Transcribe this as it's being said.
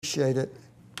Appreciate it.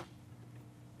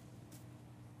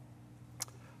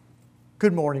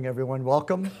 Good morning, everyone.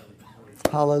 Welcome.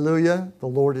 Hallelujah. The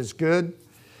Lord is good.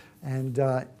 And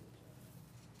the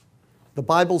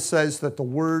Bible says that the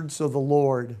words of the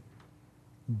Lord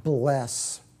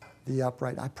bless the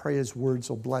upright. I pray His words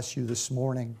will bless you this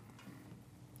morning.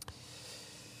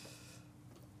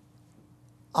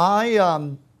 I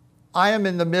am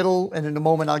in the middle, and in a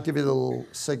moment I'll give you the little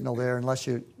signal there, unless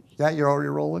you're already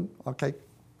rolling? Okay.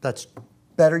 That's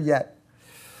better yet.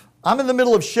 I'm in the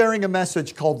middle of sharing a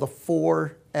message called the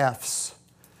 4 F's.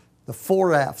 The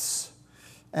 4 F's.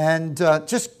 And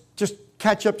just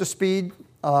catch up to speed,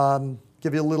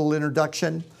 give you a little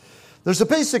introduction. There's a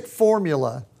basic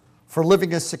formula for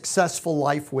living a successful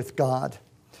life with God.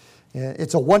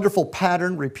 It's a wonderful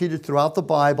pattern repeated throughout the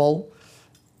Bible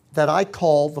that I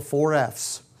call the 4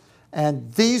 F's.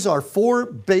 And these are 4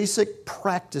 basic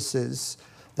practices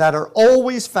that are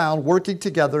always found working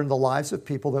together in the lives of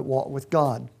people that walk with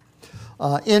God.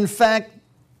 In fact,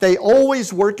 they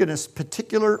always work in a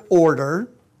particular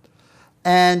order,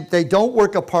 and they don't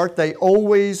work apart. They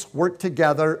always work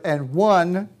together, and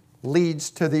one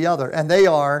leads to the other. And they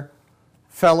are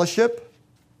fellowship,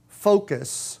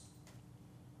 focus,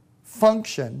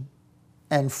 function,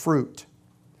 and fruit.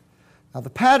 Now, the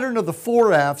pattern of the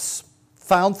 4 F's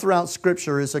found throughout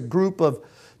Scripture is a group of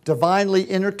divinely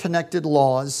interconnected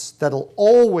laws that will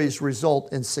always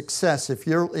result in success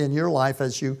in your life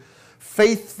as you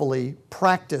faithfully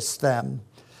practice them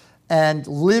and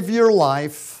live your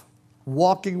life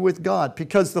walking with God.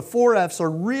 Because the 4 F's are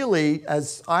really,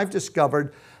 as I've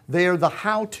discovered, they are the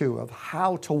how-to of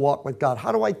how to walk with God.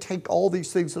 How do I take all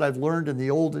these things that I've learned in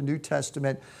the Old and New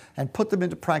Testament and put them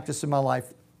into practice in my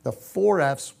life? The 4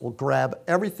 F's will grab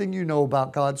everything you know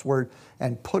about God's Word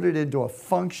and put it into a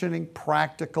functioning,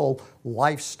 practical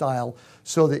lifestyle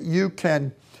so that you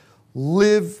can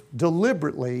live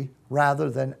deliberately rather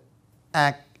than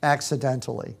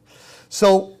accidentally.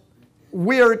 So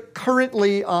we are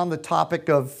currently on the topic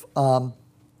of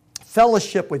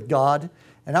fellowship with God.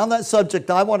 And on that subject,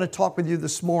 I want to talk with you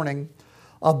this morning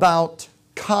about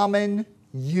common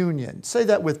union. Say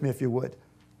that with me if you would.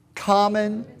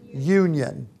 Common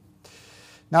union.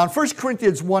 Now in 1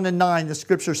 Corinthians 1 and 9, the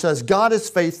Scripture says, God is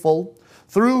faithful,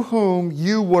 through whom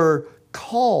you were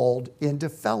called into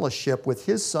fellowship with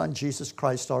His Son, Jesus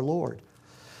Christ our Lord.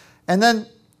 And then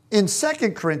in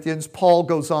 2 Corinthians, Paul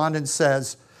goes on and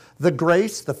says, the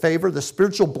grace, the favor, the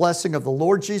spiritual blessing of the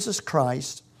Lord Jesus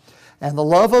Christ, and the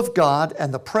love of God,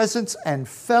 and the presence and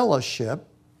fellowship,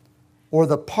 or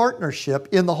the partnership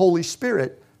in the Holy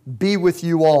Spirit, be with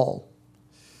you all.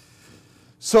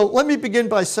 So let me begin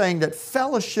by saying that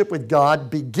fellowship with God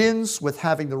begins with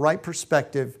having the right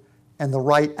perspective and the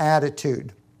right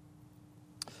attitude.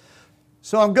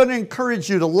 So I'm going to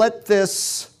encourage you to let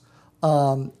this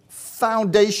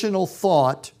foundational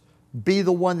thought be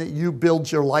the one that you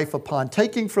build your life upon.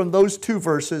 Taking from those 2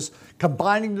 verses,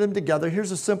 combining them together,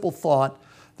 here's a simple thought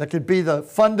that could be the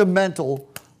fundamental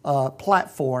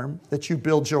platform that you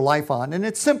build your life on. And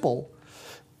it's simple.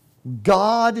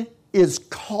 God is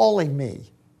calling me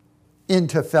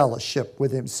into fellowship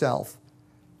with Himself,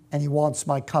 and He wants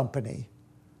my company.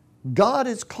 God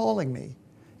is calling me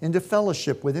into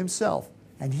fellowship with Himself,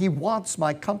 and He wants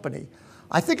my company.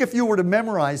 I think if you were to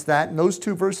memorize that in those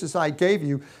 2 verses I gave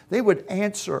you, they would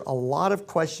answer a lot of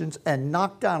questions and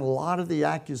knock down a lot of the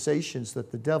accusations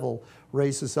that the devil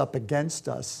raises up against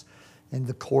us in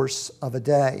the course of a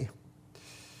day.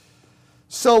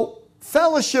 So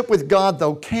fellowship with God,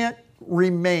 though, can't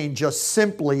remain just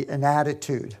simply an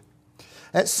attitude.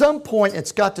 At some point,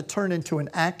 it's got to turn into an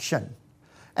action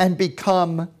and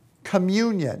become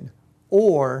communion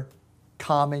or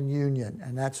common union.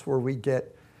 And that's where we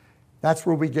get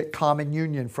common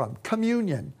union from.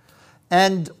 Communion.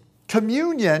 And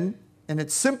communion, in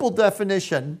its simple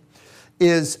definition,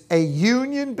 is a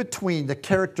union between the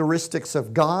characteristics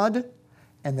of God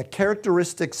and the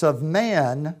characteristics of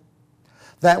man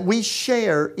that we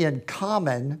share in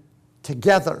common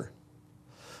together.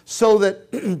 So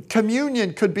that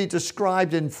communion could be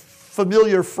described in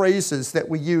familiar phrases that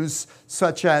we use,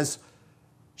 such as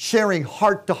sharing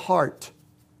heart-to-heart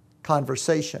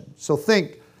conversation. So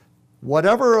think,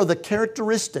 whatever are the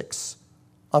characteristics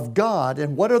of God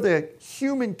and what are the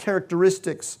human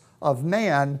characteristics of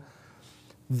man,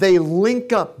 they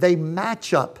link up, they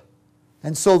match up.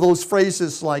 And so those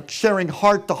phrases like sharing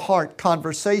heart-to-heart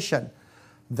conversation,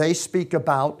 they speak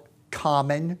about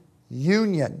common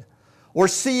union. Or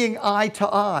seeing eye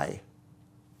to eye,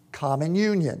 common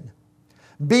union.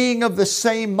 Being of the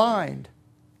same mind,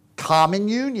 common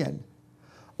union.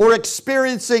 Or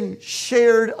experiencing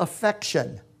shared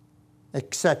affection,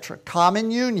 etc.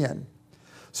 Common union.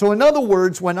 So in other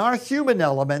words, when our human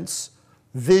elements,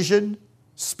 vision,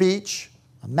 speech,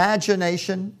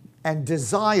 imagination, and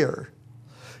desire,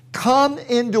 come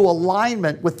into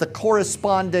alignment with the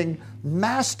corresponding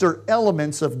master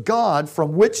elements of God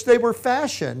from which they were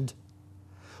fashioned,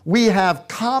 we have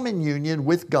common union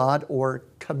with God, or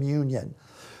communion.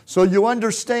 So you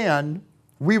understand,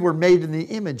 we were made in the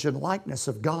image and likeness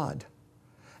of God.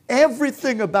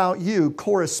 Everything about you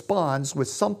corresponds with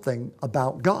something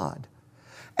about God.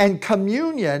 And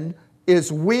communion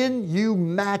is when you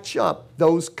match up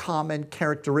those common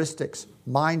characteristics,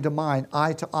 mind to mind,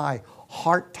 eye to eye,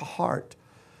 heart to heart.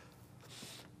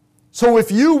 So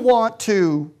if you want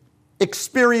to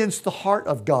experience the heart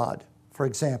of God, for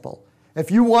example, if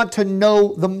you want to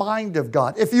know the mind of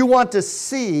God, if you want to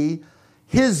see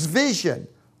His vision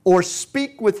or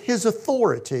speak with His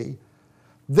authority,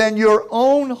 then your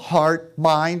own heart,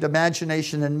 mind,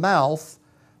 imagination, and mouth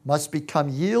must become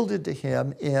yielded to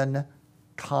Him in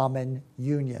common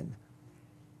union.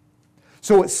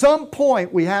 So at some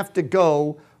point we have to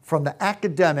go from the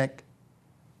academic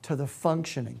to the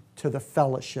functioning, to the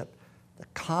fellowship. The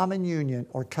common union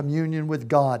or communion with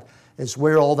God is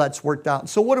where all that's worked out.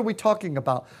 So what are we talking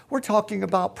about? We're talking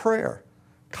about prayer.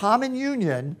 Common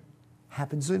union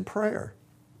happens in prayer.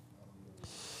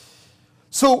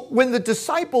 So when the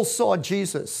disciples saw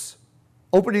Jesus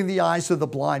opening the eyes of the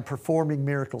blind, performing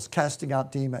miracles, casting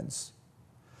out demons,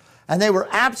 and they were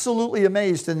absolutely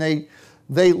amazed, and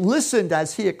they listened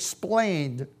as He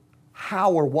explained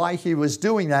how or why He was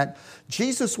doing that,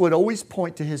 Jesus would always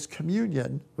point to His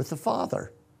communion with the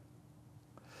Father.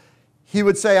 He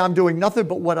would say, I'm doing nothing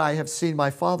but what I have seen my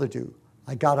Father do.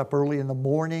 I got up early in the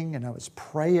morning and I was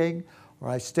praying, or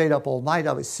I stayed up all night.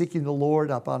 I was seeking the Lord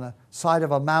up on a side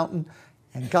of a mountain,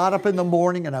 and got up in the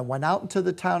morning and I went out into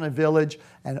the town and village.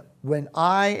 And when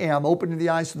I am opening the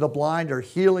eyes of the blind or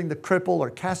healing the cripple or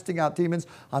casting out demons,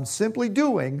 I'm simply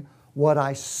doing what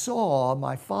I saw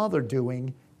my Father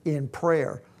doing in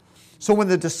prayer. So when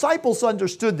the disciples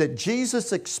understood that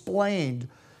Jesus explained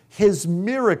His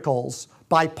miracles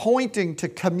by pointing to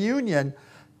communion,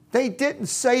 they didn't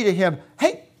say to Him,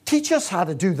 hey, teach us how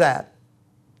to do that.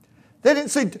 They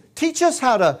didn't say, teach us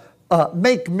how to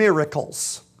make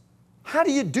miracles. How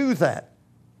do you do that?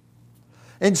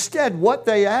 Instead, what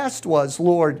they asked was,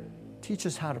 Lord, teach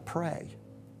us how to pray.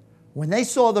 When they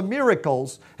saw the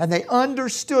miracles and they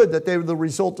understood that they were the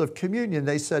result of communion,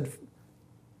 they said,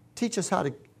 teach us how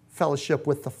to fellowship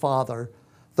with the Father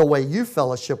the way you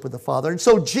fellowship with the Father. And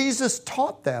so Jesus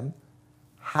taught them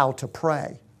how to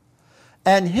pray.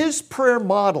 And His prayer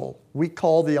model, we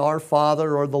call the Our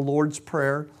Father or the Lord's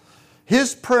Prayer,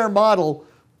 His prayer model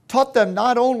taught them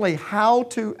not only how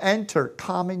to enter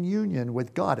common union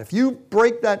with God. If you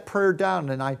break that prayer down,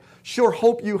 and I sure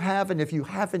hope you have, and if you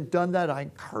haven't done that, I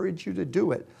encourage you to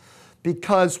do it.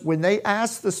 Because when they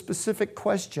asked the specific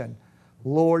question,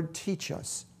 Lord, teach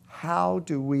us, how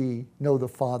do we know the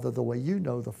Father the way you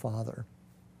know the Father?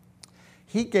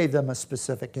 He gave them a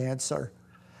specific answer.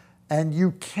 And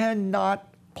you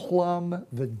cannot plumb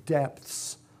the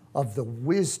depths of the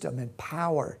wisdom and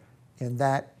power in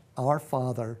that Our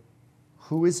Father,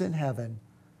 who is in heaven,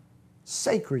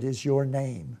 sacred is your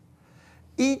name.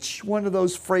 Each one of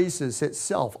those phrases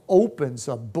itself opens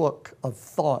a book of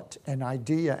thought and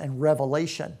idea and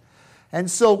revelation. And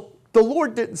so the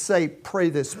Lord didn't say, pray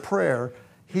this prayer.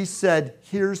 He said,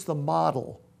 here's the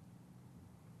model.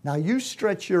 Now you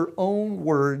stretch your own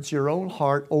words, your own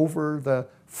heart over the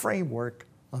framework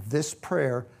of this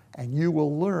prayer, and you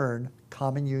will learn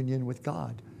common union with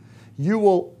God. You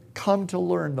will come to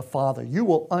learn the Father. You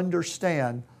will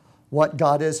understand what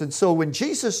God is. And so when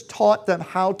Jesus taught them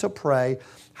how to pray,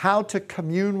 how to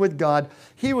commune with God,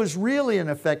 He was really, in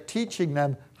effect, teaching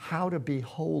them how to be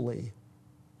holy.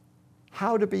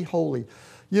 How to be holy.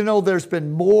 You know, there's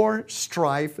been more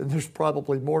strife, and there's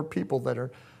probably more people that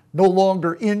are no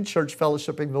longer in church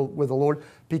fellowshipping with the Lord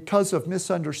because of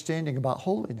misunderstanding about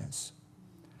holiness.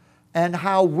 And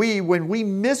how when we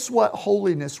miss what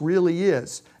holiness really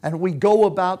is, and we go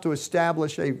about to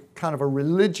establish a kind of a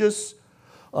religious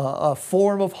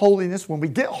form of holiness, when we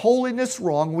get holiness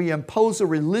wrong, we impose a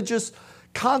religious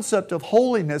concept of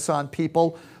holiness on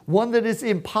people, one that is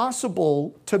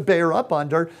impossible to bear up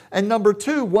under, and number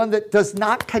two, one that does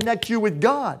not connect you with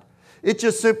God. It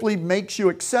just simply makes you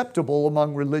acceptable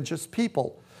among religious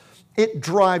people. It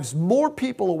drives more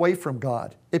people away from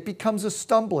God. It becomes a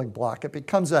stumbling block. It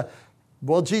becomes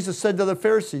well, Jesus said to the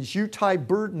Pharisees, you tie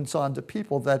burdens onto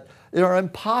people that are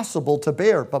impossible to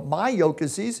bear, but my yoke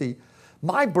is easy.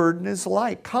 My burden is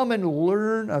light. Come and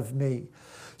learn of me.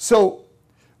 So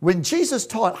When Jesus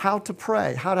taught how to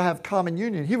pray, how to have common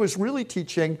union, he was really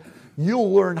teaching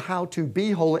you'll learn how to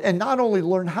be holy. And not only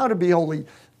learn how to be holy,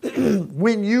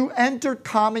 when you enter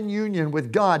common union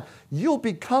with God, you'll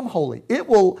become holy. It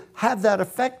will have that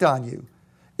effect on you.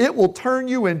 It will turn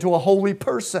you into a holy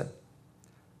person.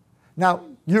 Now,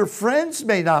 your friends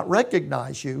may not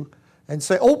recognize you and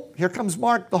say, oh, here comes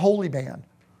Mark, the holy man.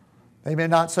 They may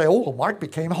not say, oh, well, Mark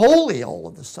became holy all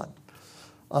of a sudden.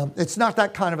 It's not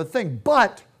that kind of a thing,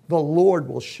 but the Lord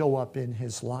will show up in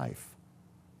his life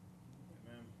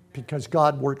because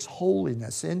God works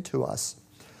holiness into us.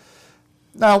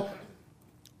 Now,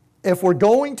 if we're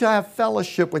going to have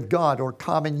fellowship with God or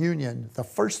common union, the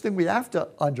first thing we have to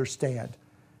understand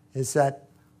is that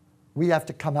we have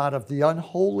to come out of the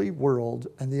unholy world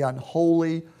and the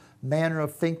unholy manner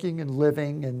of thinking and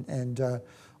living and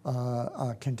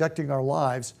conducting our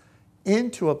lives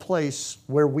into a place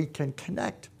where we can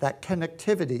connect, that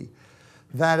connectivity,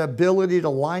 that ability to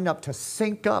line up, to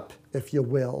sync up, if you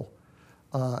will,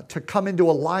 to come into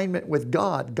alignment with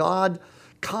God. God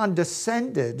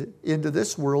condescended into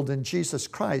this world in Jesus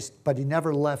Christ, but he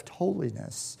never left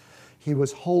holiness. He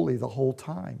was holy the whole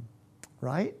time,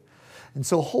 right? And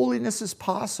so holiness is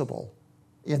possible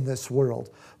in this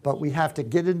world, but we have to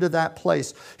get into that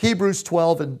place. Hebrews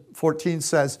 12:14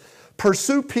 says,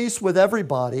 pursue peace with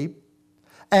everybody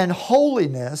and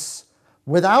holiness,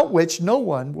 without which no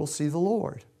one will see the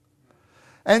Lord.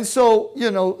 And so,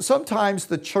 sometimes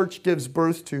the church gives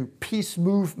birth to peace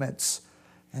movements,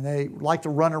 and they like to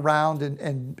run around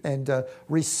and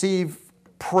receive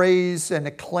praise and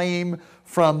acclaim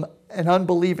from an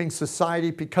unbelieving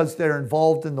society because they're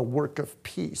involved in the work of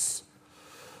peace.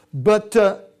 But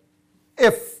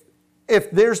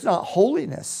if there's not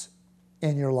holiness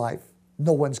in your life,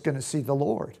 no one's going to see the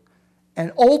Lord.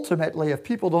 And ultimately, if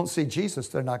people don't see Jesus,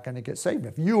 they're not going to get saved.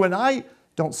 If you and I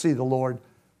don't see the Lord,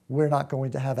 we're not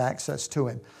going to have access to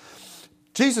him.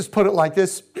 Jesus put it like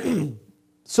this,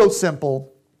 so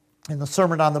simple. In the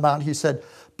Sermon on the Mount, he said,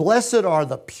 blessed are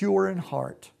the pure in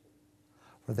heart,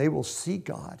 for they will see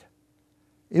God.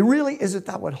 It really isn't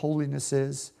that what holiness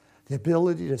is? The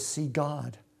ability to see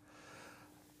God.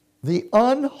 The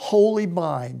unholy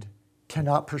mind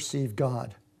cannot perceive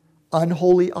God.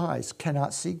 Unholy eyes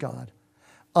cannot see God.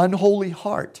 Unholy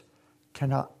heart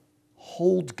cannot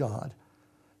hold God.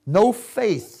 No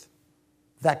faith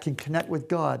that can connect with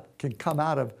God can come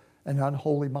out of an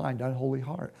unholy mind, unholy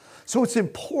heart. So it's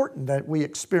important that we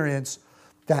experience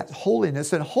that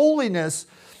holiness. And holiness,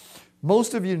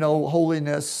 most of you know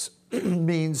holiness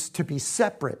means to be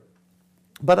separate.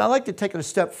 But I like to take it a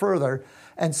step further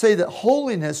and say that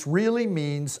holiness really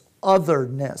means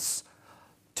otherness,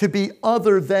 to be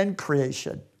other than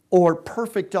creation, or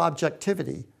perfect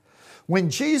objectivity. When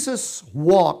Jesus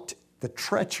walked the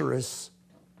treacherous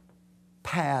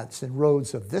paths and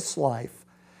roads of this life,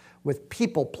 with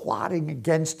people plotting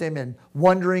against him and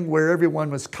wondering where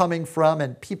everyone was coming from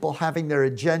and people having their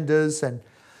agendas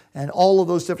and all of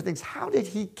those different things, how did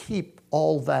he keep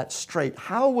all that straight?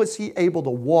 How was he able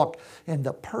to walk in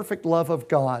the perfect love of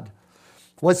God?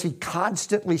 Was he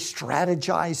constantly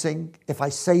strategizing? If I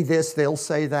say this, they'll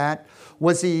say that.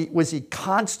 Was he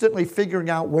constantly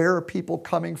figuring out where are people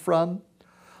coming from?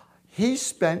 He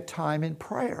spent time in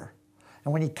prayer.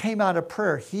 And when he came out of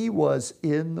prayer, he was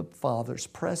in the Father's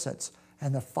presence.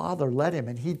 And the Father led him.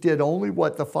 And he did only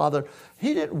what the Father,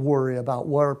 he didn't worry about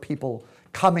where are people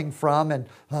coming from and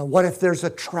what if there's a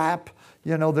trap?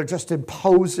 They're just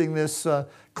imposing this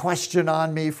question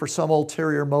on me for some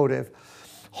ulterior motive.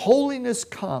 Holiness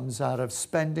comes out of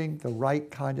spending the right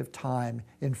kind of time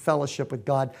in fellowship with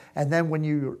God. And then when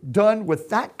you're done with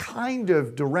that kind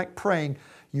of direct praying,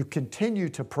 you continue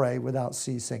to pray without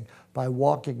ceasing by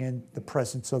walking in the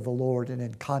presence of the Lord and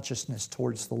in consciousness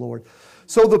towards the Lord.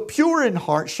 So the pure in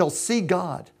heart shall see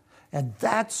God. And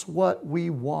that's what we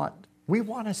want. We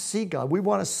want to see God. We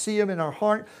want to see him in our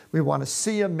heart. We want to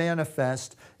see him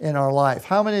manifest in our life.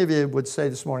 How many of you would say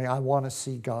this morning, I want to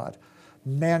see God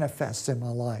manifest in my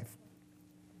life?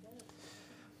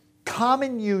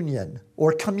 Common union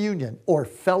or communion or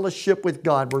fellowship with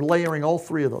God. We're layering all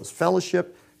three of those.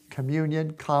 Fellowship,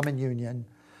 communion, common union.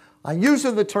 I'm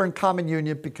using the term common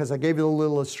union because I gave you a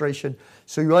little illustration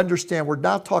so you understand we're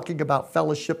now talking about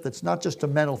fellowship that's not just a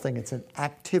mental thing, it's an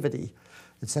activity,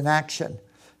 it's an action.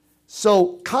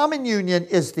 So common union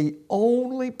is the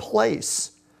only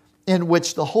place in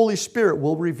which the Holy Spirit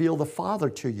will reveal the Father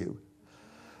to you.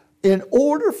 In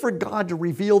order for God to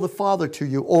reveal the Father to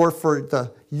you, or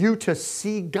for you to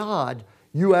see God,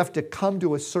 you have to come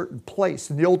to a certain place.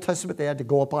 In the Old Testament, they had to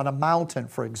go up on a mountain,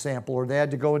 for example, or they had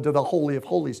to go into the Holy of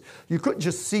Holies. You couldn't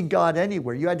just see God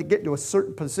anywhere. You had to get into a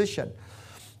certain position.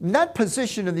 And that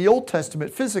position in the Old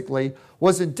Testament physically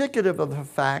was indicative of the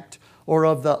fact or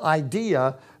of the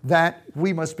idea that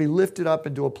we must be lifted up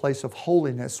into a place of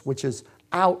holiness, which is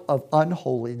out of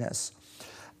unholiness.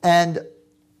 And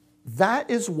that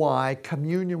is why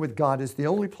communion with God is the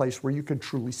only place where you can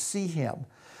truly see Him.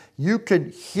 You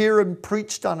can hear Him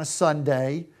preached on a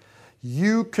Sunday.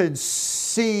 You can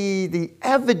see the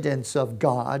evidence of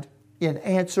God in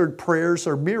answered prayers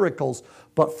or miracles.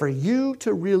 But for you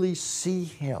to really see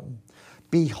Him,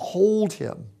 behold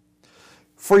Him,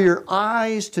 for your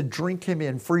eyes to drink Him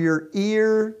in, for your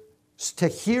ears to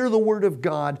hear the Word of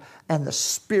God and the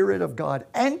Spirit of God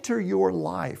enter your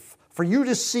life, for you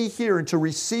to see, hear, and to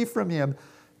receive from Him,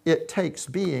 it takes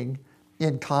being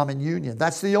in common union.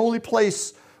 That's the only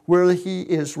place where He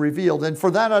is revealed. And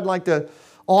for that, I'd like to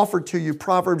offer to you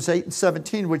Proverbs 8 and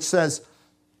 17, which says,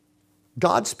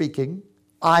 God speaking,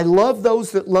 I love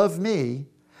those that love me,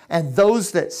 and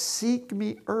those that seek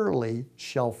me early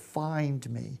shall find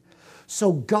me.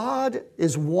 So God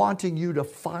is wanting you to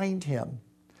find Him.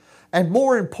 And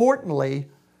more importantly,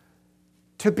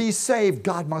 to be saved,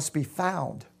 God must be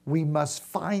found. We must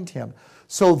find Him.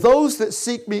 So those that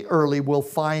seek me early will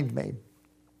find me.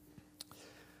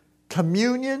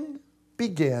 Communion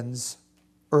begins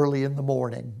early in the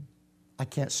morning. I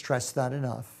can't stress that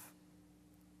enough.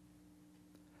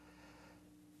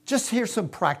 Just here's some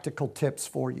practical tips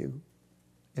for you.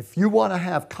 If you want to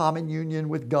have common union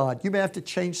with God, you may have to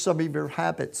change some of your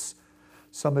habits,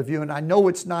 some of you, and I know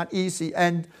it's not easy.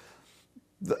 And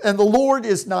the Lord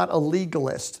is not a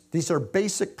legalist. These are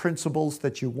basic principles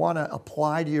that you want to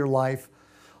apply to your life.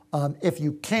 If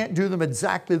you can't do them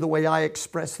exactly the way I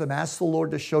express them, ask the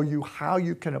Lord to show you how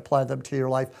you can apply them to your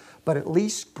life. But at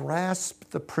least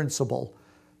grasp the principle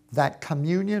that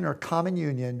communion or common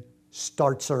union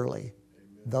starts early.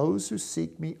 Those who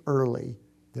seek me early,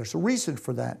 there's a reason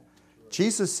for that.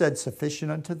 Jesus said,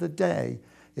 sufficient unto the day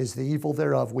is the evil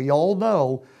thereof. We all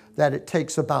know that it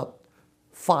takes about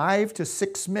 5 to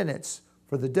 6 minutes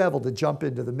for the devil to jump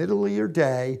into the middle of your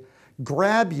day,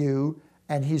 grab you,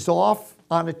 and he's off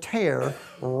on a tear,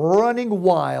 running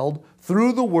wild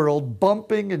through the world,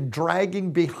 bumping and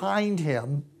dragging behind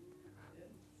him.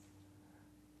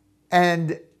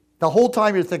 And the whole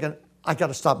time you're thinking, I got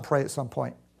to stop and pray at some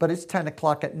point. But it's 10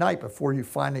 o'clock at night before you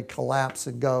finally collapse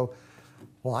and go,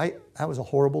 well, that was a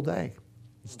horrible day.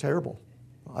 It's terrible.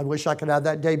 I wish I could have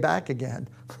that day back again.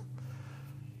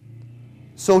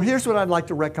 So here's what I'd like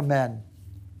to recommend.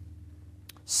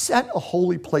 Set a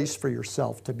holy place for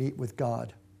yourself to meet with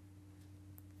God.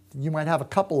 You might have a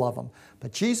couple of them,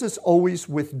 but Jesus always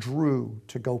withdrew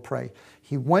to go pray.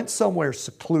 He went somewhere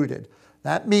secluded.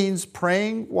 That means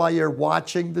praying while you're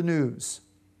watching the news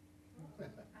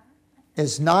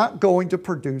is not going to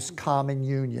produce common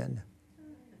union.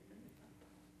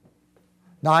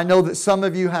 Now, I know that some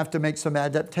of you have to make some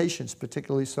adaptations,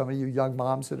 particularly some of you young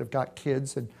moms that have got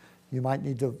kids, and you might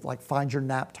need to find your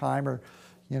nap time or,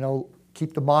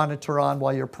 keep the monitor on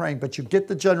while you're praying, but you get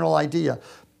the general idea.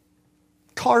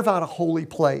 Carve out a holy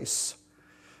place.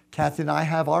 Kathy and I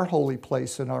have our holy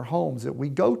place in our homes that we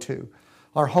go to,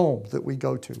 our home that we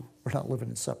go to. We're not living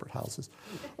in separate houses.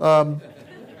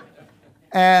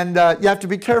 And you have to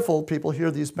be careful. People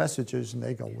hear these messages and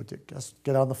they go, well,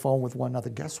 get on the phone with one another.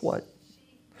 Guess what?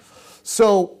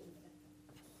 So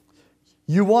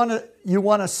you want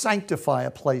to sanctify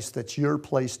a place that's your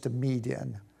place to meet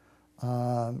in.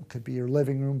 Could be your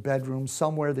living room, bedroom,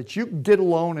 somewhere that you can get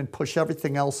alone and push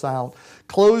everything else out.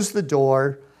 Close the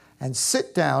door and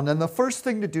sit down. And the first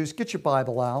thing to do is get your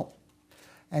Bible out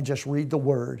and just read the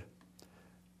Word.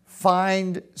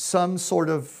 Find some sort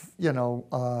of,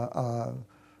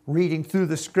 reading through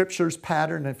the Scriptures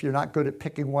pattern. If you're not good at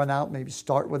picking one out, maybe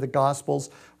start with the Gospels.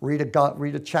 Read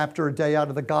a chapter a day out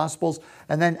of the Gospels,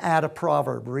 and then add a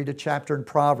proverb. Read a chapter in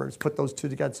Proverbs. Put those two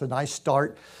together. It's a nice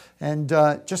start. And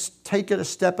just take it a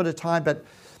step at a time. But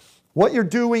what you're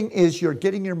doing is you're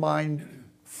getting your mind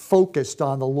focused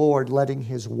on the Lord, letting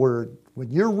His Word. When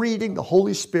you're reading, the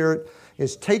Holy Spirit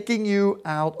is taking you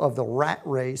out of the rat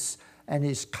race, and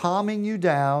He's calming you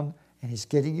down, and He's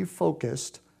getting you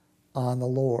focused on the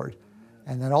Lord.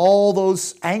 And then all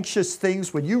those anxious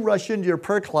things, when you rush into your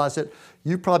prayer closet,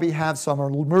 you probably have some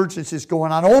emergencies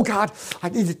going on. Oh God, I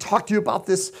need to talk to you about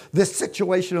this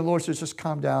situation. And the Lord says, just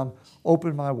calm down,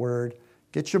 open my Word,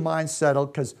 get your mind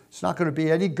settled, because it's not going to be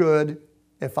any good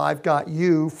if I've got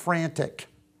you frantic.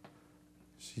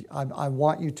 I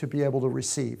want you to be able to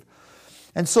receive.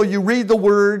 And so you read the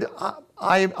Word.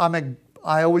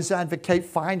 I always advocate,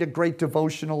 find a great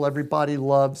devotional everybody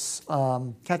loves.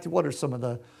 Kathy, what are some of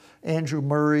the Andrew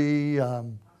Murray,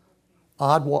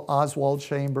 Oswald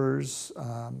Chambers.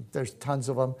 There's tons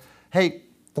of them. Hey,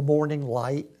 the Morning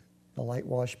Light, the Light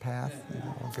Wash Path.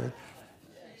 Good.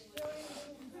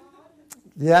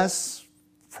 Yes,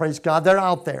 praise God. They're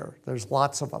out there. There's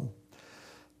lots of them.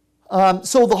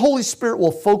 So the Holy Spirit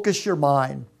will focus your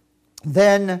mind.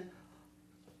 Then,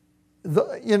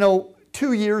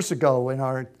 2 years ago in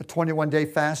our 21-day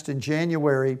fast in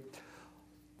January,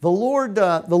 the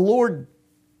Lord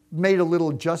made a little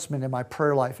adjustment in my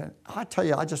prayer life, and I tell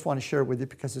you, I just want to share it with you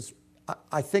because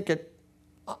I think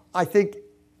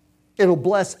it'll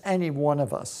bless any one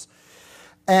of us.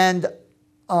 And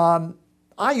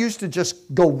I used to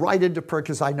just go right into prayer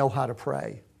because I know how to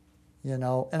pray, and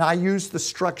I use the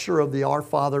structure of the Our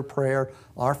Father prayer,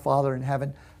 Our Father in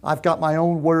heaven. I've got my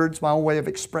own words, my own way of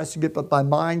expressing it, but my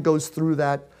mind goes through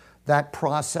that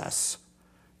process.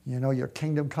 Your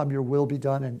kingdom come, your will be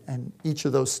done, and each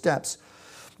of those steps.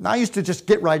 And I used to just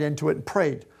get right into it and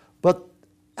prayed. But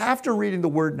after reading the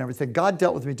Word and everything, God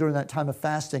dealt with me during that time of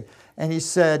fasting, and He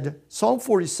said, Psalm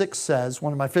 46 says,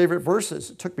 one of my favorite verses,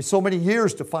 it took me so many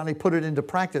years to finally put it into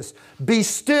practice, be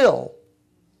still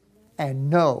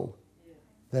and know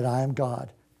that I am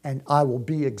God, and I will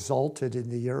be exalted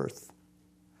in the earth.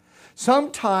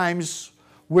 Sometimes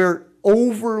we're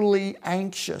overly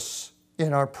anxious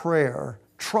in our prayer,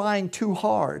 trying too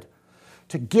hard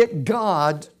to get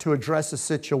God to address a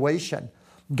situation.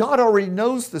 God already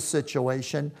knows the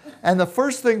situation, and the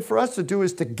first thing for us to do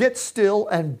is to get still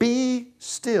and be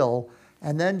still,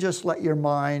 and then just let your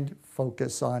mind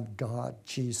focus on God,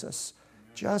 Jesus.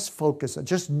 Just focus on,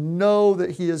 just know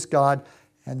that He is God,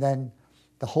 and then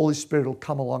the Holy Spirit will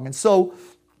come along. And so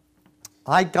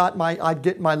I'd get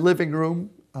in my living room.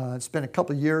 It's been a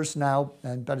couple of years now,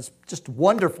 but it's just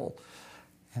wonderful.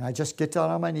 And I just get down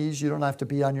on my knees. You don't have to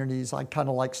be on your knees. I kind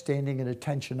of like standing at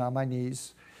attention on my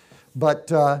knees. But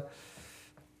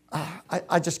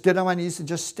I just get on my knees and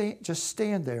just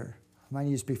stand there on my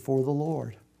knees before the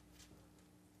Lord.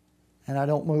 And I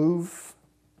don't move.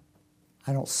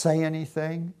 I don't say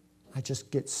anything. I just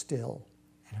get still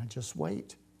and I just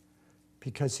wait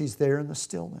because He's there in the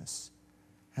stillness.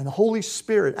 And the Holy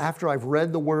Spirit, after I've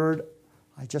read the Word,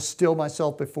 I just still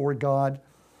myself before God.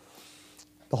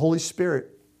 The Holy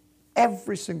Spirit,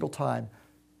 every single time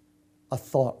a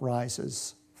thought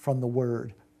rises from the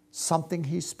Word, something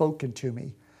He's spoken to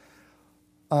me.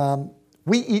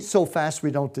 We eat so fast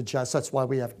we don't digest. That's why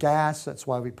we have gas. That's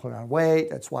why we put on weight.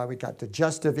 That's why we got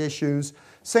digestive issues.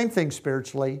 Same thing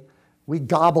spiritually. We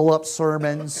gobble up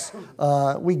sermons.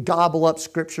 We gobble up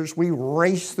scriptures. We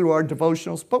race through our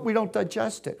devotionals, but we don't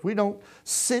digest it. We don't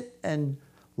sit and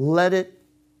let it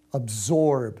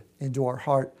absorb into our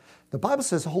heart. The Bible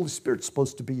says the Holy Spirit's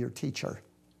supposed to be your teacher.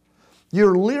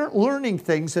 You're learning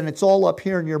things and it's all up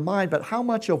here in your mind, but how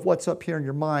much of what's up here in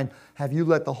your mind have you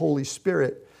let the Holy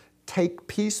Spirit take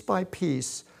piece by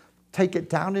piece, take it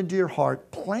down into your heart,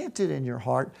 plant it in your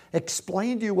heart,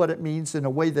 explain to you what it means in a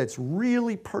way that's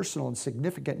really personal and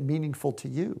significant and meaningful to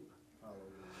you?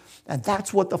 And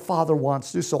that's what the Father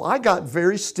wants to do. So I got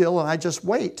very still and I just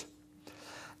wait.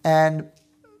 And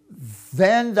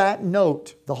then that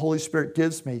note the Holy Spirit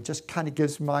gives me just kind of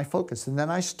gives me my focus. And then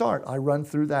I run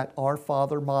through that Our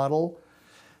Father model.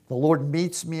 The Lord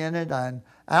meets me in it. And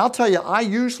I'll tell you, I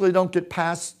usually don't get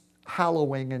past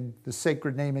hallowing in the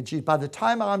sacred name of Jesus. By the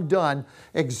time I'm done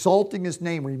exalting His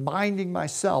name, reminding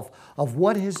myself of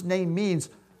what His name means,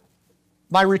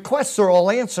 my requests are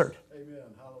all answered. Amen.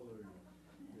 Hallelujah.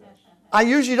 Yes. I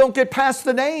usually don't get past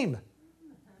the name.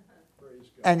 Praise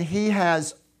God. And He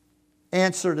has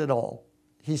answered it all.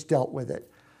 He's dealt with it.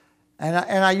 And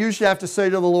I usually have to say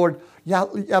to the Lord, yeah,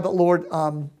 but Lord,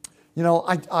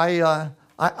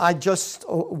 I just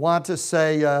want to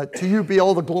say, to You be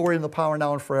all the glory and the power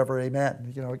now and forever,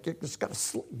 amen. Just got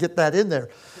to get that in there.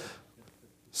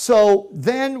 So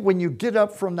then when you get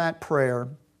up from that prayer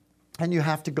and you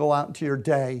have to go out into your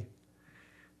day,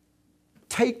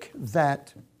 take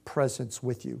that presence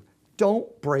with you.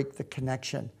 Don't break the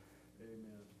connection. Amen.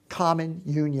 Common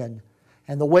union.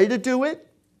 And the way to do it,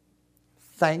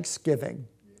 thanksgiving.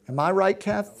 Am I right,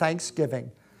 Kath?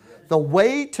 Thanksgiving. The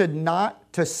way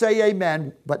to say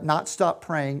amen but not stop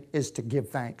praying is to give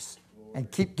thanks and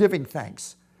keep giving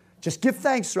thanks. Just give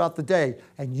thanks throughout the day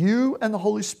and you and the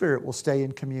Holy Spirit will stay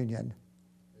in communion.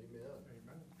 Amen.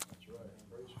 That's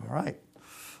right. All right.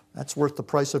 That's worth the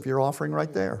price of your offering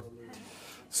right there.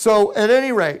 So at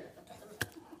any rate,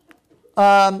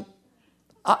 I'd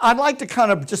like to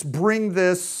kind of just bring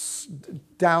this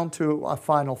down to a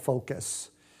final focus.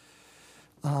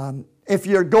 If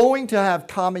you're going to have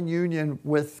common union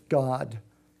with God,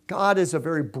 God is a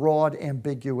very broad,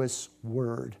 ambiguous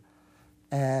word.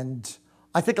 And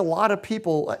I think a lot of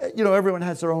people, everyone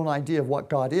has their own idea of what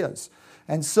God is.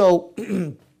 And so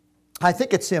I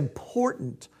think it's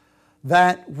important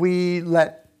that we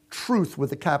let truth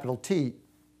with a capital T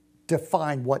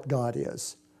define what God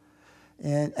is.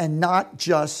 And not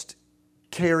just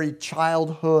carry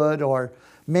childhood or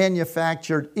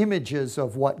manufactured images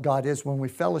of what God is when we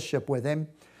fellowship with Him.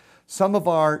 Some of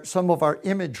our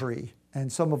imagery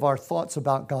and some of our thoughts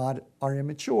about God are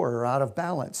immature or out of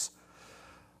balance.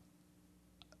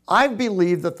 I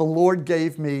believe that the Lord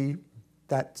gave me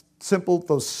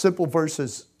those simple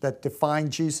verses that define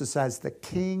Jesus as the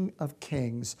King of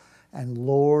Kings and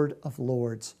Lord of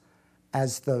Lords,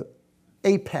 as the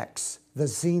apex, the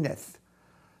zenith,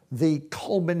 the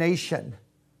culmination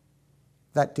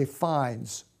that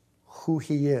defines who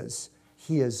He is.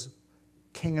 He is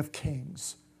King of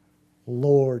Kings,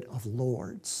 Lord of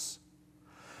Lords.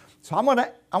 So I want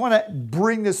to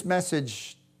bring this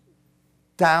message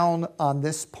down on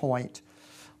this point.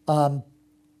 In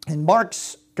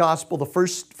Mark's Gospel, the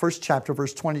first chapter,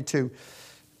 verse 22,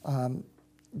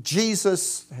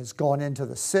 Jesus has gone into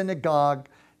the synagogue.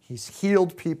 He's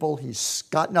healed people. He's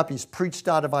gotten up. He's preached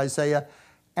out of Isaiah.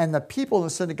 And the people in the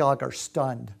synagogue are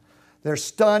stunned. They're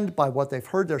stunned by what they've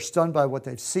heard. They're stunned by what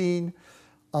they've seen.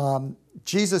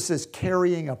 Jesus is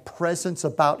carrying a presence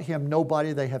about Him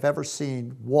nobody they have ever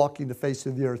seen walking the face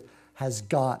of the earth has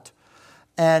got.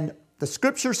 And the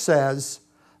Scripture says,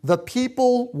 the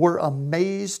people were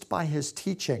amazed by His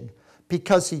teaching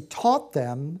because He taught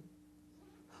them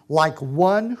like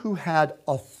one who had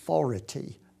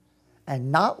authority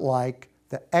and not like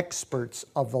the experts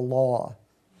of the law.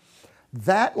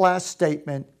 That last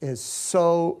statement is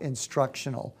so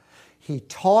instructional. He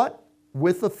taught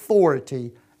with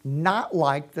authority, not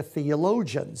like the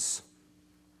theologians.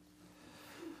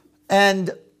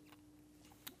 And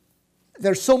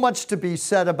there's so much to be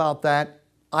said about that.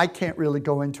 I can't really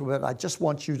go into it. I just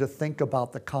want you to think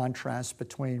about the contrast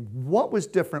between what was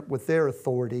different with their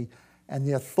authority and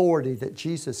the authority that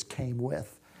Jesus came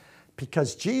with.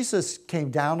 Because Jesus came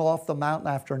down off the mountain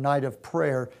after a night of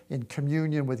prayer in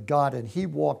communion with God, and He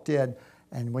walked in,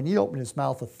 and when He opened His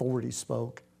mouth, authority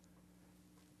spoke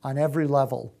on every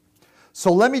level.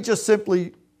 So let me just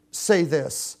simply say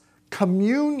this.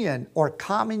 Communion or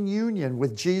common union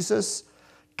with Jesus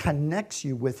connects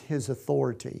you with His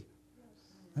authority.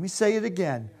 Let me say it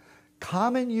again.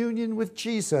 Common union with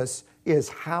Jesus is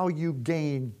how you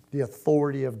gain the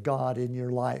authority of God in your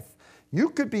life. You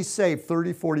could be saved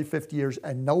 30, 40, 50 years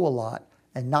and know a lot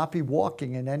and not be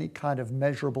walking in any kind of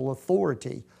measurable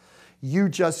authority. You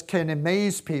just can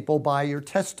amaze people by your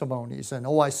testimonies and,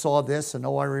 I saw this, and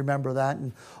I remember that,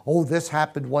 and this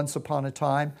happened once upon a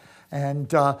time,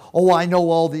 and I know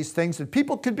all these things. And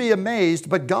people could be amazed,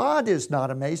 but God is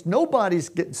not amazed. Nobody's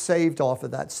getting saved off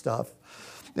of that stuff.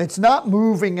 It's not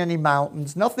moving any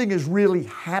mountains. Nothing is really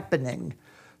happening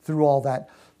through all that.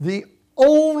 The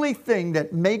only thing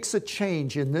that makes a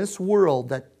change in this world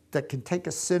that can take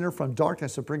a sinner from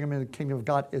darkness and bring him into the kingdom of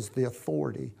God is the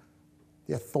authority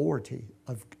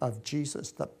of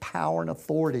Jesus, the power and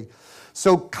authority.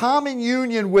 So common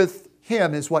union with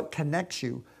Him is what connects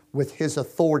you with His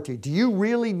authority. Do you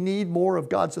really need more of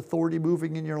God's authority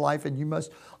moving in your life? And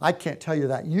I can't tell you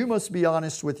that. You must be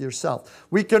honest with yourself.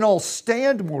 We can all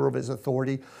stand more of His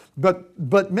authority,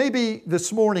 but maybe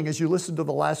this morning as you listen to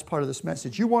the last part of this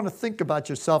message, you want to think about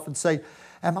yourself and say,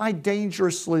 am I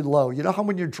dangerously low? You know how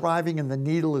when you're driving and the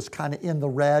needle is kind of in the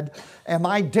red? Am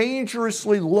I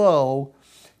dangerously low?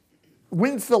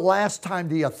 When's the last time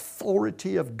the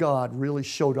authority of God really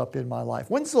showed up in my life?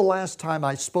 When's the last time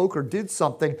I spoke or did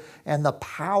something and the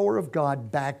power of God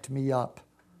backed me up?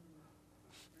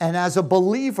 And as a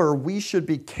believer, we should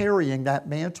be carrying that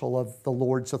mantle of the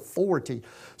Lord's authority.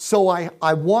 So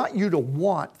I want you to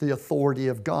want the authority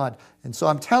of God. And so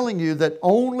I'm telling you that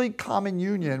only common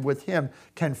union with Him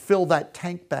can fill that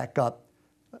tank back up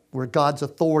where God's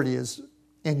authority is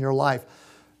in your life.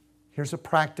 Here's a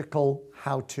practical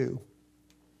how-to.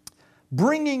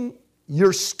 Bringing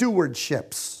your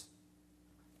stewardships.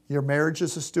 Your marriage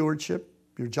is a stewardship.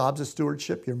 Your job's a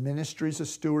stewardship. Your ministry's a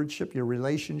stewardship. Your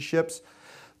relationships.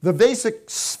 The basic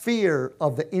sphere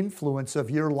of the influence of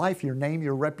your life, your name,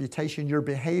 your reputation, your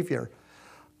behavior.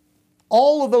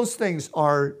 All of those things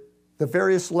are the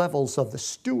various levels of the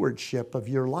stewardship of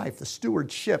your life. The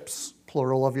stewardships,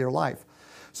 plural, of your life.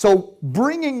 So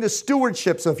bringing the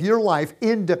stewardships of your life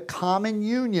into common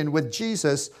union with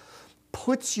Jesus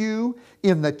puts you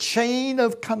in the chain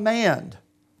of command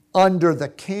under the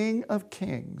King of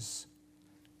Kings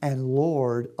and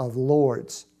Lord of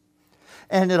Lords.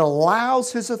 And it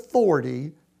allows His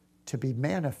authority to be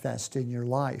manifest in your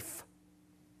life.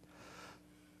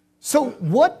 So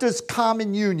what does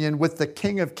common union with the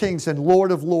King of Kings and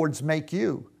Lord of Lords make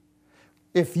you?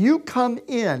 If you come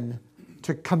in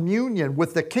to communion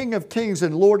with the King of Kings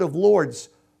and Lord of Lords,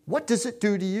 what does it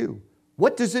do to you?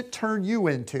 What does it turn you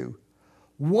into?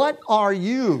 What are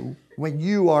you when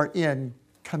you are in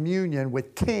communion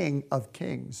with King of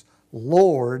Kings,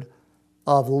 Lord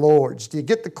of Lords? Do you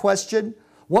get the question?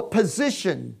 What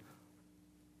position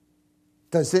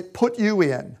does it put you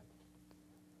in?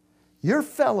 Your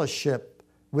fellowship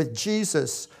with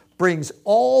Jesus brings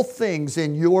all things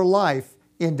in your life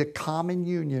into common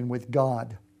union with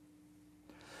God.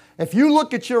 If you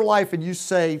look at your life and you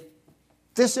say,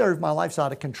 this area of my life's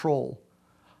out of control,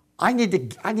 I need to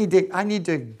get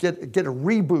a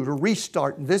reboot, a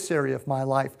restart in this area of my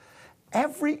life.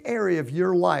 Every area of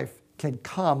your life can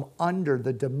come under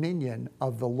the dominion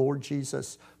of the Lord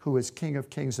Jesus, who is King of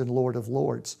Kings and Lord of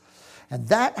Lords. And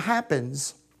that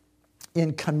happens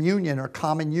in communion or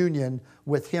common union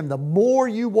with Him. The more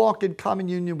you walk in common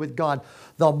union with God,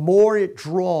 the more it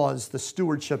draws the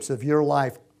stewardships of your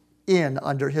life in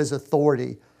under His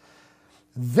authority.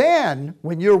 Then,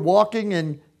 when you're walking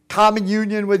in common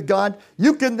union with God,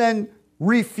 you can then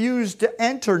refuse to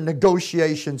enter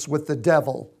negotiations with the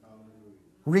devil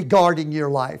regarding your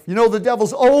life. You know, the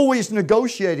devil's always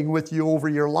negotiating with you over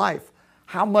your life.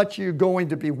 How much are you going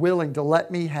to be willing to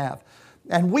let me have?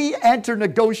 And we enter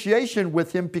negotiation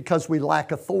with him because we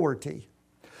lack authority.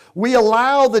 We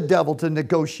allow the devil to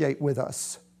negotiate with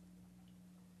us.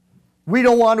 We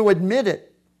don't want to admit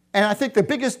it. And I think the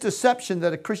biggest deception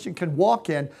that a Christian can walk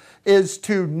in is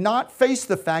to not face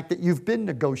the fact that you've been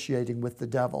negotiating with the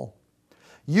devil.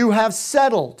 You have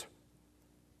settled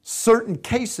certain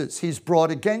cases he's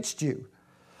brought against you.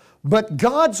 But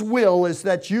God's will is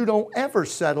that you don't ever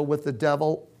settle with the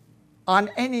devil on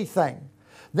anything.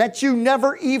 That you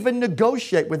never even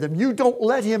negotiate with him. You don't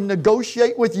let him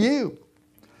negotiate with you.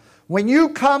 When you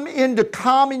come into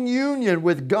common union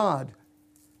with God,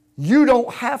 you don't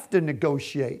have to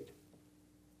negotiate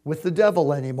with the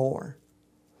devil anymore.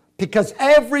 Because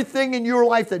everything in your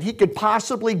life that he could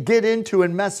possibly get into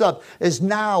and mess up has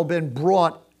now been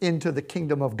brought into the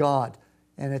kingdom of God.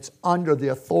 And it's under the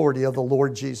authority of the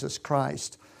Lord Jesus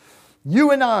Christ.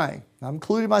 You and I'm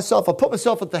including myself, I put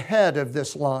myself at the head of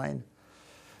this line,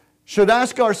 should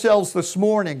ask ourselves this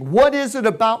morning, what is it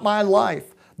about my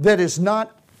life that is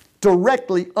not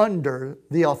directly under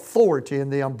the authority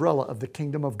and the umbrella of the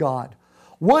kingdom of God?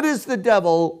 What is the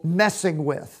devil messing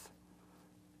with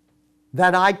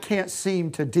that I can't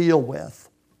seem to deal with?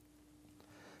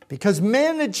 Because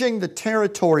managing the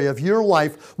territory of your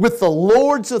life with the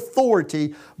Lord's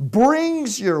authority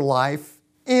brings your life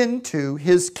into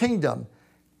His kingdom.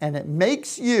 And it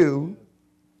makes you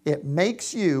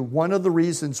one of the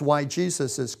reasons why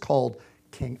Jesus is called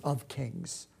King of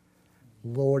Kings,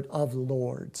 Lord of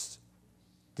Lords.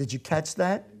 Did you catch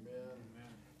that? Amen.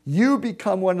 You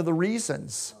become one of the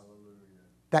reasons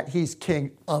that He's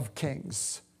King of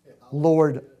Kings,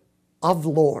 Lord of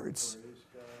Lords.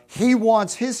 He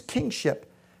wants His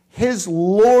kingship, His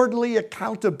lordly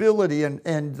accountability,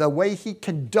 and the way He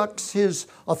conducts His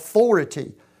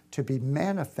authority to be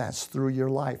manifest through your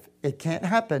life. It can't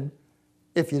happen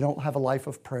if you don't have a life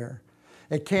of prayer.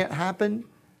 It can't happen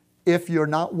if you're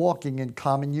not walking in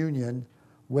common union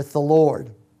with the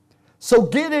Lord. So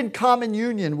get in common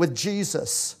union with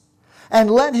Jesus and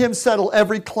let Him settle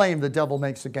every claim the devil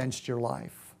makes against your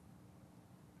life.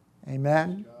 Amen?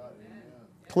 Amen.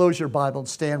 Close your Bible and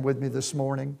stand with me this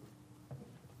morning.